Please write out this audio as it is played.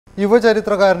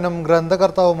യുവചരിത്രകാരനും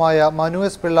ഗ്രന്ഥകർത്താവുമായ Manu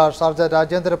S Pillai Sharjah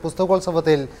രാജ്യാന്തര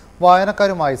പുസ്തകോത്സവത്തിൽ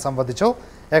വായനക്കാരുമായി സംവദിച്ചു.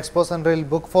 Expo സെന്ററിൽ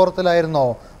ബുക്ക് ഫോറത്തിലായിരുന്നു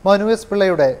മനു എസ്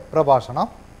പിള്ളയുടെ പ്രഭാഷണം.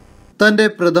 തന്റെ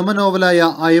പ്രഥമ നോവലായ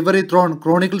Ivory thrown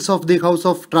chronicles of the house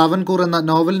of Travancore എന്ന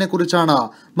നോവലിനെ കുറിച്ചാണ്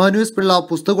മനു എസ് പിള്ള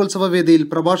പുസ്തകോത്സവ വേദിയിൽ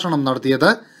പ്രഭാഷണം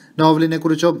നടത്തിയത്. നോവലിനെ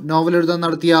കുറിച്ചും നോവൽ എഴുതാൻ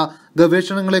നടത്തിയ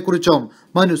ഗവേഷണങ്ങളെക്കുറിച്ചും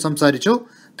മനു സംസാരിച്ചു.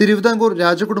 തിരുവിതാംകൂർ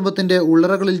രാജകുടുംബത്തിന്റെ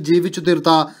ഉള്ളറകളിൽ ജീവിച്ചു തീർത്ത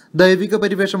ദൈവിക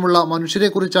പരിവേഷമുള്ള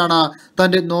മനുഷ്യരെക്കുറിച്ചാണ്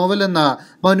തന്റെ നോവലെന്ന്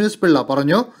മനു എസ് പിള്ള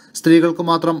പറഞ്ഞു. സ്ത്രീകൾക്ക്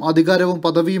മാത്രം അധികാരവും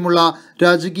പദവിയുമുള്ള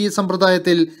രാജകീയ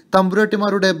സമ്പ്രദായത്തിൽ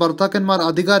തമ്പുരാട്ടിമാരുടെ ഭർത്താക്കന്മാർ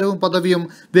അധികാരവും പദവിയും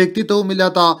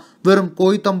വ്യക്തിത്വവുമില്ലാത്ത വെറും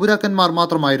കോയി തമ്പുരാക്കന്മാർ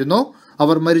മാത്രമായിരുന്നു.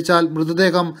 അവർ മരിച്ചാൽ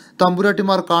മൃതദേഹം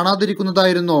തമ്പുരാട്ടിമാർ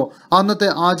കാണാതിരിക്കുന്നതായിരുന്നു അന്നത്തെ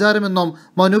ആചാരമെന്നും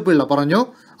മനു പിള്ള പറഞ്ഞു.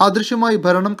 അദൃശ്യമായി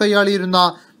ഭരണം കൈയാളിയിരുന്ന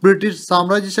ബ്രിട്ടീഷ്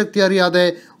സാമ്രാജ്യശക്തി അറിയാതെ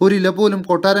ഒരില പോലും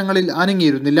കൊട്ടാരങ്ങളിൽ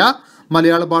അനങ്ങിയിരുന്നില്ല.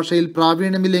 മലയാള ഭാഷയിൽ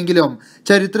പ്രാവീണ്യമില്ലെങ്കിലും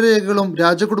ചരിത്രരേഖകളും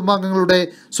രാജകുടുംബാംഗങ്ങളുടെ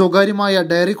സ്വകാര്യമായ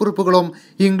ഡയറി കുറിപ്പുകളും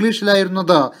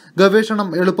ഇംഗ്ലീഷിലായിരുന്നത്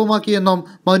ഗവേഷണം എളുപ്പമാക്കിയെന്നും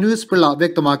മനു എസ് പിള്ള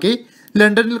വ്യക്തമാക്കി.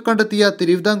 ലണ്ടനിൽ കണ്ടെത്തിയ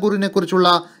തിരുവിതാംകൂറിനെ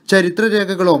കുറിച്ചുള്ള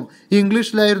ചരിത്രരേഖകളും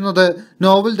ഇംഗ്ലീഷിലായിരുന്നത്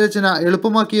നോവൽ രചന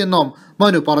എളുപ്പമാക്കിയെന്നും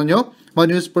മനു പറഞ്ഞു.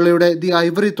 മനു എസ് പിള്ളയുടെ the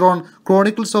Ivory thrown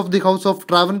chronicles of the house of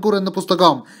Travancore എന്ന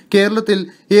പുസ്തകം കേരളത്തിൽ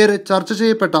ഏറെ ചർച്ച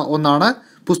ചെയ്യപ്പെട്ട ഒന്നാണ്.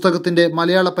 പുസ്തകത്തിന്റെ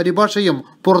മലയാള പരിഭാഷയും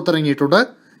പുറത്തിറങ്ങിയിട്ടുണ്ട്.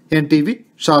 NTV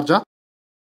Sharjah.